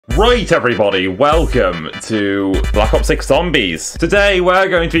Right, everybody, welcome to Black Ops 6 Zombies. Today we're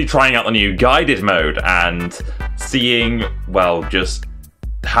going to be trying out the new guided mode and seeing, well, just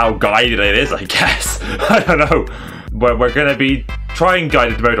how guided it is, I guess. I don't know. We're going to be trying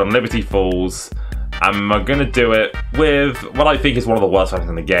guided mode on Liberty Falls, and we're going to do it with what I think is one of the worst weapons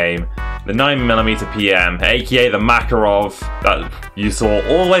in the game, the 9mm PM, aka the Makarov that you saw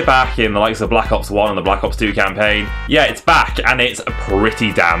all the way back in the likes of Black Ops 1 and the Black Ops 2 campaign. Yeah, it's back, and it's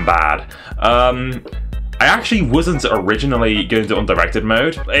pretty damn bad. I actually wasn't originally going to do it on directed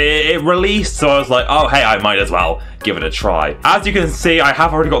mode. It released, so I was like, oh hey, I might as well give it a try. As you can see, I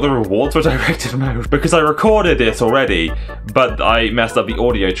have already got the rewards for directed mode because I recorded this already, but I messed up the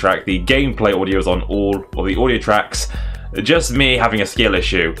audio track. The gameplay audio is on all of the audio tracks. Just me having a skill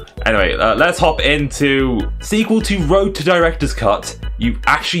issue. Anyway, let's hop into sequel to Road to Director's Cut you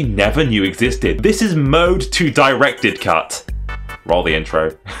actually never knew existed. This is Mode to Directed Cut. Roll the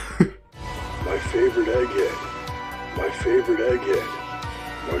intro. My favorite egghead. My favorite egghead.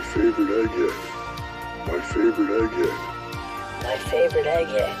 My favorite egghead. My favorite egghead. My favorite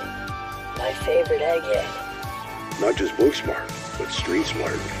egghead. My favorite egghead. Not just book smart, but street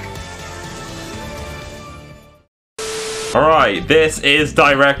smart. Alright, this is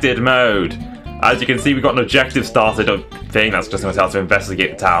directed mode. As you can see, we've got an objective started thing that's just going to tell us to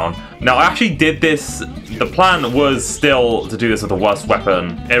investigate the town. Now, I actually did this, the plan was still to do this with the worst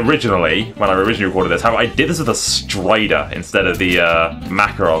weapon originally, when I originally recorded this. However, I did this with a Strider instead of the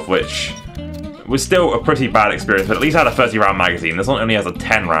Makarov, which was still a pretty bad experience, but at least I had a 30-round magazine. This one only has a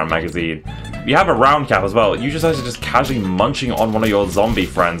 10-round magazine. You have a round cap as well. You just have to just casually munching on one of your zombie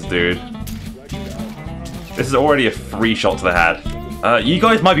friends, dude. This is already a free shot to the head. You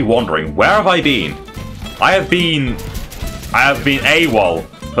guys might be wondering, where have I been? I have been AWOL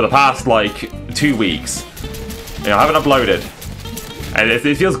for the past, like, 2 weeks. You know, I haven't uploaded. And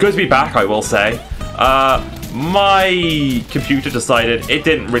it feels good to be back, I will say. My computer decided it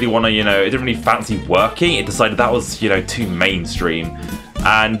didn't really want to, you know, it didn't really fancy working. It decided that was, you know, too mainstream.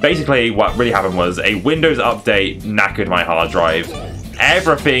 And basically what really happened was a Windows update knackered my hard drive.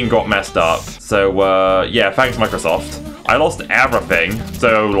 Everything got messed up. So, yeah, thanks Microsoft. I lost everything.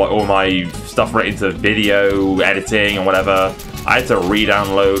 So, like, all my stuff related to video editing and whatever. I had to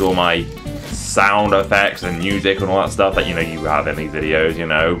re-download all my sound effects and music and all that stuff that, you know, you have in these videos, you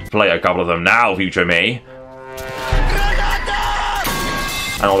know. Play a couple of them now, future me.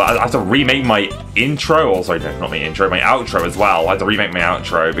 And all that. I had to remake my intro. Oh, sorry, no, not my intro, my outro as well. I had to remake my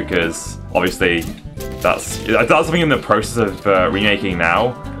outro because, obviously, that's something in the process of remaking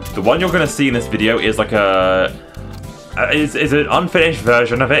now. The one you're going to see in this video is like is an unfinished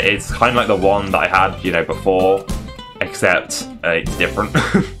version of it. It's kind of like the one that I had, you know, before, except it's different.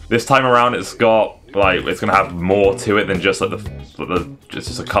 This time around, it's got like it's gonna have more to it than just like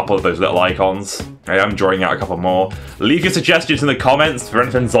just a couple of those little icons. I am drawing out a couple more. Leave your suggestions in the comments for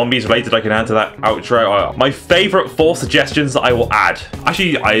anything zombies related I can add to that outro. My favorite 4 suggestions that I will add.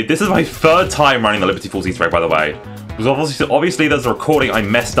 Actually, this is my 3rd time running the Liberty Falls Easter egg, by the way. Because obviously there's a recording I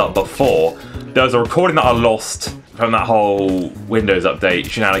messed up before. There was a recording that I lost from that whole Windows update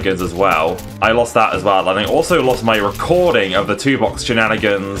shenanigans as well. I lost that as well, and I also lost my recording of the 2-box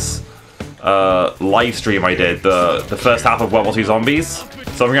shenanigans live stream I did, the first half of World War II Zombies.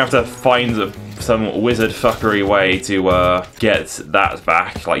 So I'm gonna have to find some wizard fuckery way to get that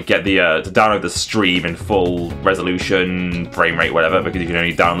back, like get the to download the stream in full resolution, frame rate, whatever, because you can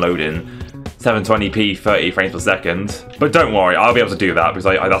only download in 720p 30 frames per second. But don't worry, I'll be able to do that because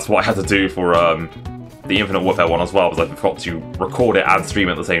that's what I had to do for the Infinite Warfare one as well, because I forgot to record it and stream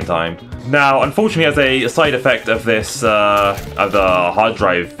it at the same time. Now, unfortunately, as a side effect of this, of the hard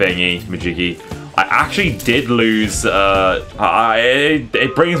drive thingy, majiggy, I actually did lose,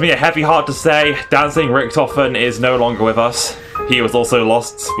 it brings me a heavy heart to say, Dancing Richtofen is no longer with us. He was also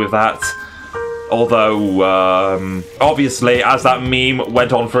lost with that. Although, obviously, as that meme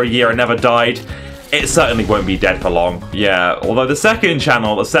went on for a year and never died, it certainly won't be dead for long. Yeah, although the second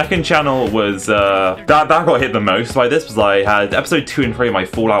channel was, that got hit the most by this, because I had episode 2 and 3 of my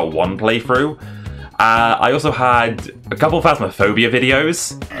Fallout 1 playthrough. I also had a couple of Phasmophobia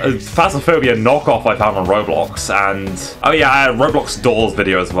videos. A Phasmophobia knockoff I found on Roblox, and, oh yeah, I had a Roblox Dolls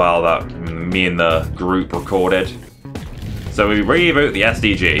video as well that me and the group recorded. So we reboot the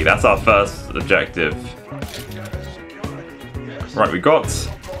SDG, that's our first objective. Right, we got...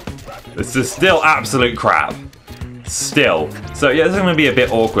 This is still absolute crap. Still. So yeah, this is going to be a bit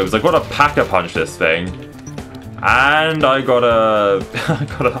awkward because I've got to pack-a-punch this thing. And I gotta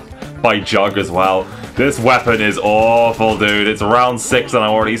by Jug as well. This weapon is awful, dude. It's round 6 and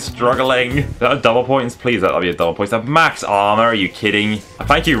I'm already struggling. Is that a double points? Please, that'll be a double points. I have max armor. Are you kidding?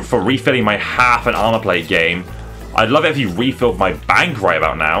 Thank you for refilling my half an armor plate game. I'd love it if you refilled my bank right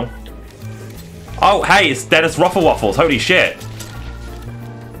about now. Oh, hey, it's Dennis Rufflewaffles. Holy shit.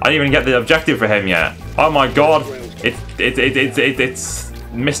 I didn't even get the objective for him yet. Oh my god. It's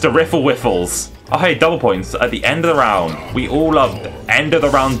Mr. Rifflewiffles. Oh, hey, double points at the end of the round. We all love end of the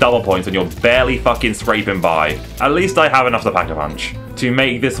round double points when you're barely fucking scraping by. At least I have enough to pack a punch to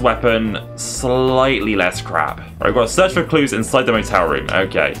make this weapon slightly less crap. Right, we've got to search for clues inside the motel room.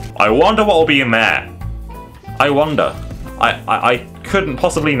 Okay. I wonder what will be in there. I wonder. I couldn't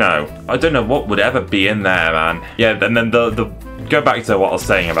possibly know. I don't know what would ever be in there, man. Yeah, and then the go back to what I was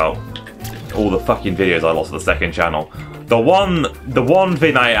saying about all the fucking videos I lost at the second channel. The one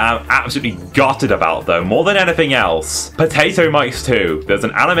thing I am absolutely gutted about, though, more than anything else, Potato Mics 2. There's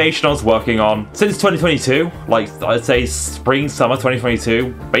an animation I was working on since 2022, like I'd say spring, summer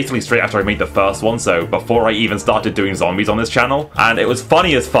 2022, basically straight after I made the first one, so before I even started doing zombies on this channel, and it was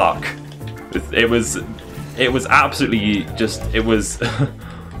funny as fuck. It was absolutely just, it was...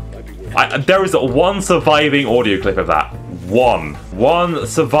 there is one surviving audio clip of that. One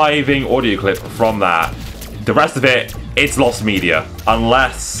surviving audio clip from that. The rest of it, it's lost media.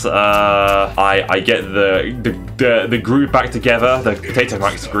 Unless I get the group back together, the Potato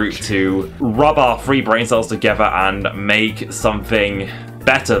Mics group, to rub our 3 brain cells together and make something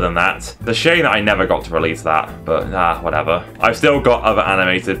better than that. The shame that I never got to release that, but whatever. I've still got other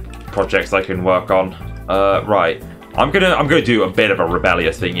animated projects I can work on. Right. I'm gonna do a bit of a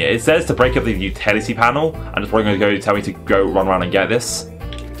rebellious thing here. It says to break up the utility panel, and it's probably gonna tell me to go run around and get this.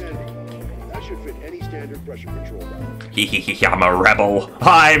 That should fit any standard pressure control valve. Hehehe, I'm a rebel.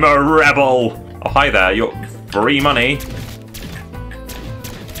 I'm a rebel. Oh, hi there. You're free money.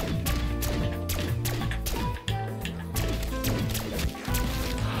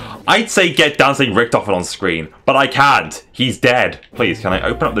 I'd say get Dancing Richtofen on screen, but I can't. He's dead. Please, can I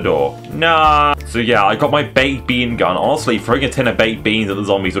open up the door? Nah. So yeah, I got my baked bean gun. Honestly, throwing a tin of baked beans at the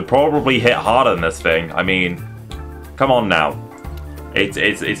zombies would probably hit harder than this thing. I mean, come on now.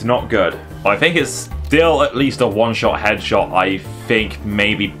 It's not good. I think it's still at least a one-shot headshot. I think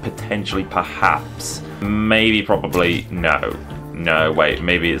maybe, potentially, perhaps. Maybe, probably, no. No, wait,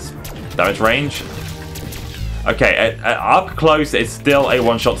 maybe it's damage range? Okay, up close, it's still a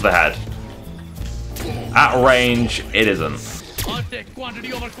one-shot to the head. At range, it isn't.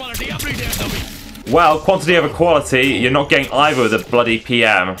 Well, quantity over quality, you're not getting either with a bloody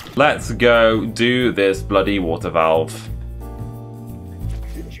PM. Let's go do this bloody water valve.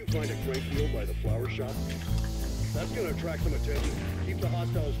 Didn't you find a great deal by the flower shop? That's gonna attract some attention. Keep the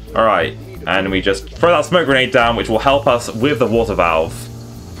hostiles clear. Alright, and we just throw that smoke grenade down, which will help us with the water valve.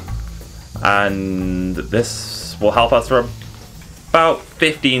 And this will help us for about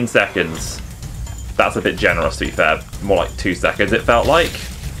 15 seconds. That's a bit generous, to be fair. More like 2 seconds, it felt like.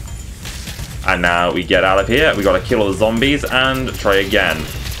 And now we get out of here. We gotta kill all the zombies and try again.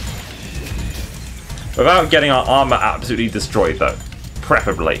 Without getting our armor absolutely destroyed, though.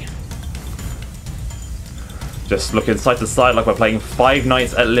 Preferably. Just looking side to side like we're playing Five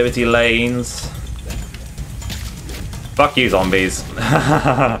Nights at Liberty Lanes. Fuck you, zombies.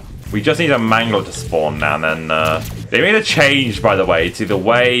 We just need a mangler to spawn now, and then, they made a change, by the way, to the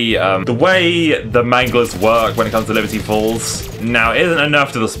way the manglers work when it comes to Liberty Falls. Now, it isn't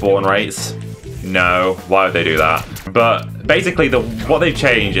enough to the spawn rates. No, why would they do that? But basically, what they've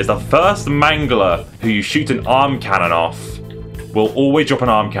changed is the first mangler who you shoot an arm cannon off will always drop an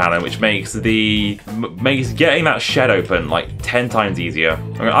arm cannon, which makes getting that shed open like 10 times easier.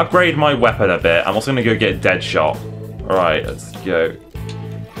 I'm gonna upgrade my weapon a bit. I'm also gonna go get Deadshot. All right, let's go.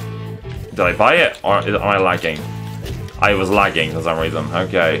 Did I buy it, or am I lagging? I was lagging for some reason.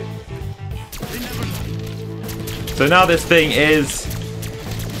 Okay. So now this thing is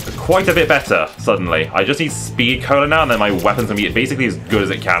quite a bit better, suddenly. I just need speed cola now, and then my weapon's gonna be basically as good as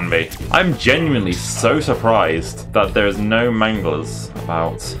it can be. I'm genuinely so surprised that there's no manglers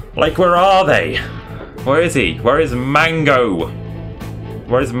about. Like, where are they? Where is he? Where is Mango?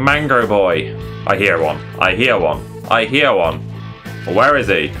 Where is Mango Boy? I hear one. I hear one. I hear one. Where is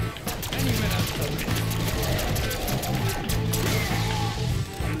he?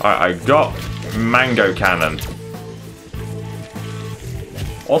 Alright, I got Mango Cannon.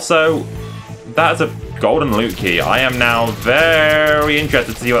 Also, that's a golden loot key. I am now very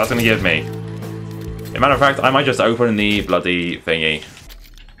interested to see what that's going to give me. As a matter of fact, I might just open the bloody thingy.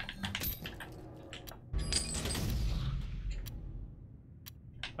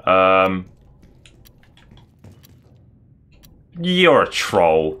 You're a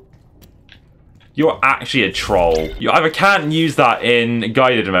troll. You're actually a troll. You either can't use that in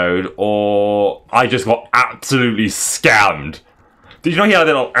guided mode, or I just got absolutely scammed. Did you know he had a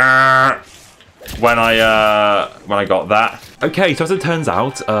little when I got that? Okay, so as it turns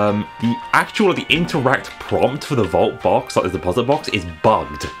out, the interact prompt for the vault box, like the deposit box, is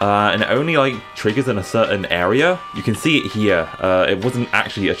bugged. And it only like triggers in a certain area. You can see it here. It wasn't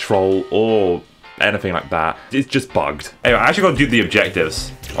actually a troll or anything like that. It's just bugged. Anyway, I actually got to do the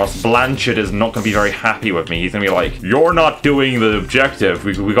objectives, or else Blanchard is not going to be very happy with me. He's going to be like, you're not doing the objective.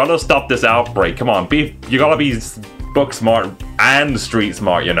 We got to stop this outbreak. Come on, you got to be book smart and street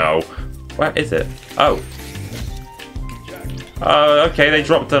smart, you know. Where is it? Oh. Okay, they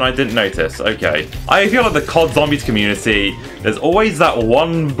dropped it and I didn't notice. Okay. I feel like the COD Zombies community, there's always that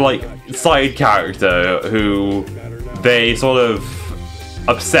one, like, side character who they sort of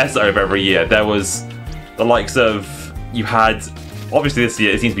obsess over every year. There was the likes of, you had, obviously this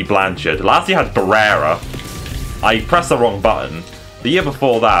year it seems to be Blanchard. Last year you had Barrera. I pressed the wrong button. The year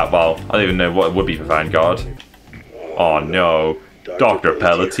before that, well, I don't even know what it would be for Vanguard. Oh no. Dr.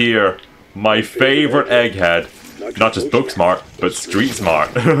 Pelletier. My favorite egghead. Not just book smart, but street smart.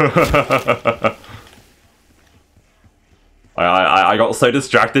 I got so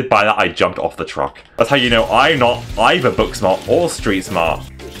distracted by that I jumped off the truck. That's how you know I'm not either book smart or street smart.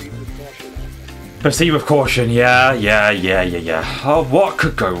 Proceed with caution, yeah. Oh, what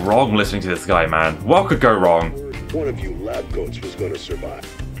could go wrong listening to this guy, man? What could go wrong? One of you lab goats was going to survive.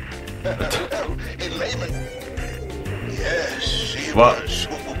 In layman, yes, he What? was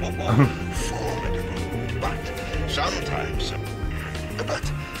formidable, but sometimes, but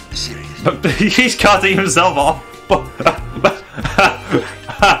seriously. He's cutting himself off. What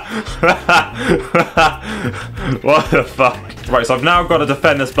the fuck? Right, so I've now got to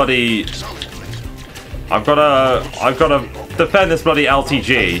defend this bloody. I've got to defend this bloody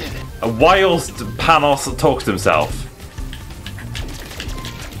LTG. Whilst Panos talks to himself.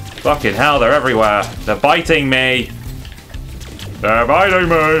 Fucking hell, they're everywhere. They're biting me. They're biting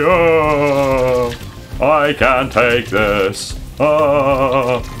me. Oh, I can't take this.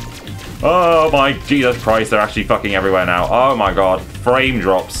 Oh. Oh my Jesus Christ, they're actually fucking everywhere now. Oh my god, frame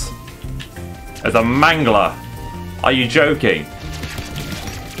drops. There's a mangler. Are you joking?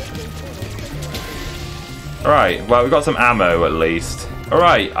 Alright, well, we've got some ammo at least.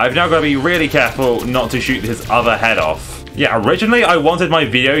 Alright, I've now got to be really careful not to shoot his other head off. Yeah, originally I wanted my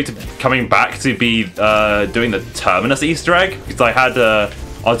video to coming back to be doing the Terminus Easter egg, because I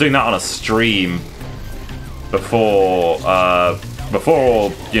was doing that on a stream before,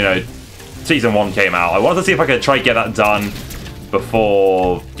 you know, Season 1 came out. I wanted to see if I could try to get that done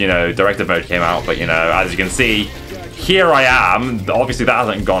before, you know, Directive Mode came out, but, you know, as you can see, here I am. Obviously, that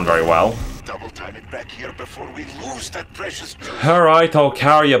hasn't gone very well. Double time it back here before we lose that precious juice. Alright, I'll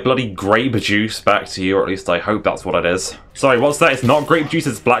carry a bloody grape juice back to you, or at least I hope that's what it is. Sorry, what's that? It's not grape juice,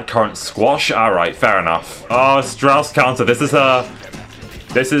 it's blackcurrant squash? Alright, fair enough. Oh, Strauss counter. This is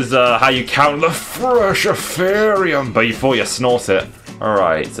how you count the fresh Ethereum before you snort it.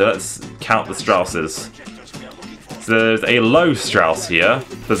 Alright, so let's count the Strausses. So there's a low Strauss here.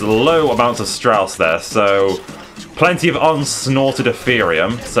 There's low amounts of Strauss there, so plenty of unsnorted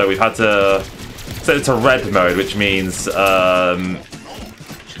Ethereum. So we've had to set it to red mode, which means that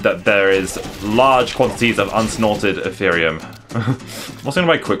there is large quantities of unsnorted Ethereum. What's going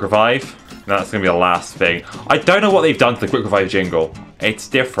to be quick revive? That's going to be the last thing. I don't know what they've done to the quick revive jingle. It's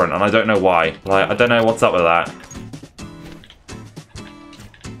different, and I don't know why. Like, I don't know what's up with that.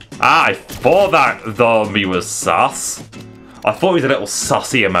 Ah, I thought that zombie was sus. I thought he was a little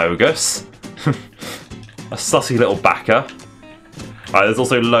sussy Amogus. A sussy little backer. Right, there's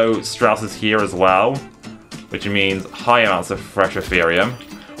also low Strausses here as well, which means high amounts of fresh Ethereum.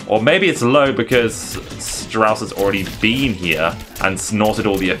 Or maybe it's low because Strauss has already been here and snorted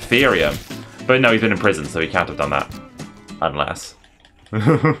all the Ethereum. But no, he's been in prison, so he can't have done that. Unless.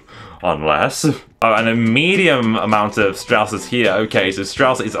 Unless. Oh, and a medium amount of Strausses here. Okay, so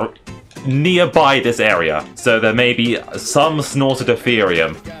Strauss is nearby this area. So there may be some snorted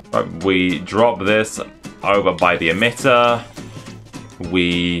Ethereum. Right, we drop this over by the emitter.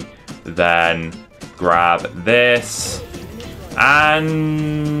 We then grab this.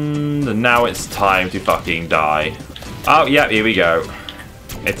 And now it's time to fucking die. Oh, yeah, here we go.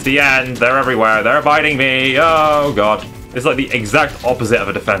 It's the end. They're everywhere. They're biting me. Oh, God. It's like the exact opposite of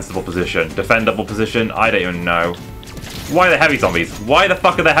a defensible position. Defendable position? I don't even know. Why are there heavy zombies? Why the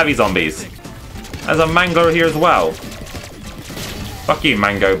fuck are there heavy zombies? There's a Mango here as well. Fuck you,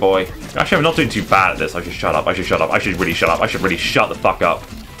 Mango boy. Actually, I'm not doing too bad at this. I should shut up. I should shut up. I should really shut up. I should really shut the fuck up.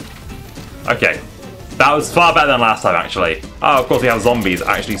 Okay. That was far better than last time, actually. Oh, of course we have zombies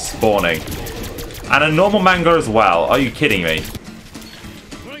actually spawning. And a normal mangler as well. Are you kidding me?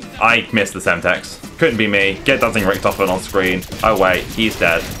 I missed the Semtex. Couldn't be me. Get Dancing Richtofen on screen. Oh wait, he's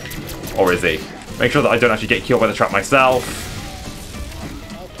dead. Or is he? Make sure that I don't actually get killed by the trap myself.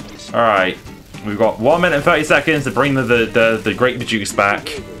 Alright. We've got 1 minute and 30 seconds to bring the Great Juice back.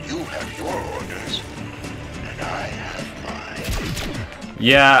 You have your orders, and I have mine.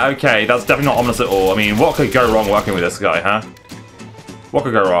 Yeah, okay, that's definitely not ominous at all. I mean, what could go wrong working with this guy, huh? What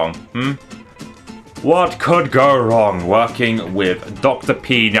could go wrong, What could go wrong working with Dr.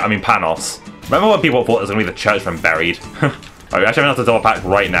 Panos? Remember when people thought it was going to be the churchman buried? Okay, actually, I'm going to have to double pack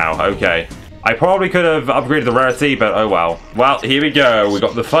right now. Okay. I probably could have upgraded the rarity, but oh well. Well, here we go. We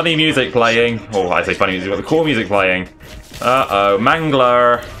got the funny music playing. Oh, I say funny music. We got the cool music playing. Uh-oh,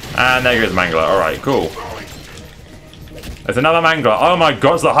 Mangler. And there goes Mangler. Alright, cool. There's another Mangler. Oh my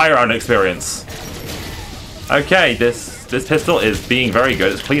god, it's the high round experience. Okay, this pistol is being very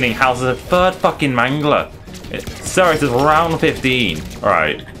good. It's cleaning houses. A third fucking Mangler. Sorry, it is round 15.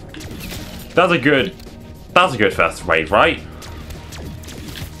 Alright. That's a good first wave, right?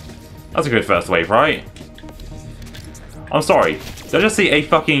 That's a good first wave, right? I'm sorry. Did I just see a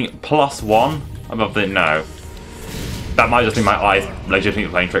fucking +1 above the... No. That might just be my eyes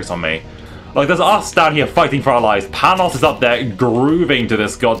legitimately playing tricks on me. Like, there's us down here fighting for our lives. Panos is up there grooving to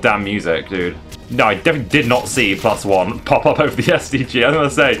this goddamn music, dude. No, I definitely did not see +1 pop up over the SDG. I was gonna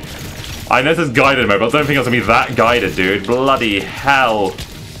say, I know this is guided mode, but I don't think it's gonna be that guided, dude. Bloody hell.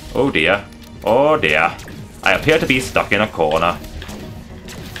 Oh dear. Oh dear. I appear to be stuck in a corner.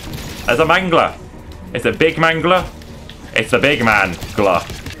 There's a Mangler. It's a big Mangler. It's a big man Gla.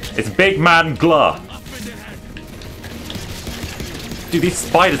 It's big man Gla. Dude, these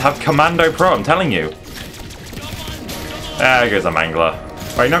spiders have Commando Pro, I'm telling you. There goes a Mangler.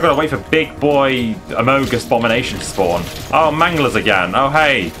 Right, now gotta wait for big boy Amogus Abomination to spawn. Oh, Manglers again. Oh,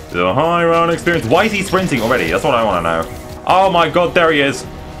 hey. The high round experience. Why is he sprinting already? That's what I want to know. Oh my god, there he is.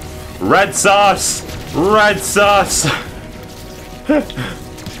 Red sus! Red sus!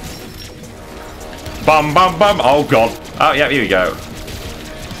 Bum bum bum! Oh god! Oh yeah, here we go.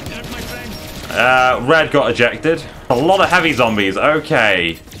 Red got ejected. A lot of heavy zombies.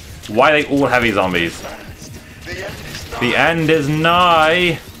 Okay, why are they all heavy zombies? The end is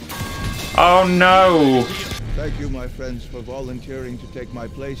nigh. Oh no! Thank you, my friends, for volunteering to take my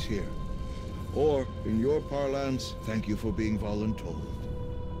place here. Or, in your parlance, thank you for being voluntold.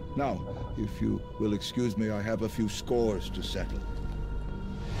 Now, if you will excuse me, I have a few scores to settle.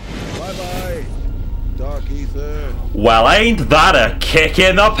 Bye-bye, Dark Ether. Well, ain't that a kick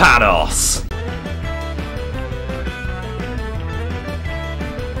in the panos?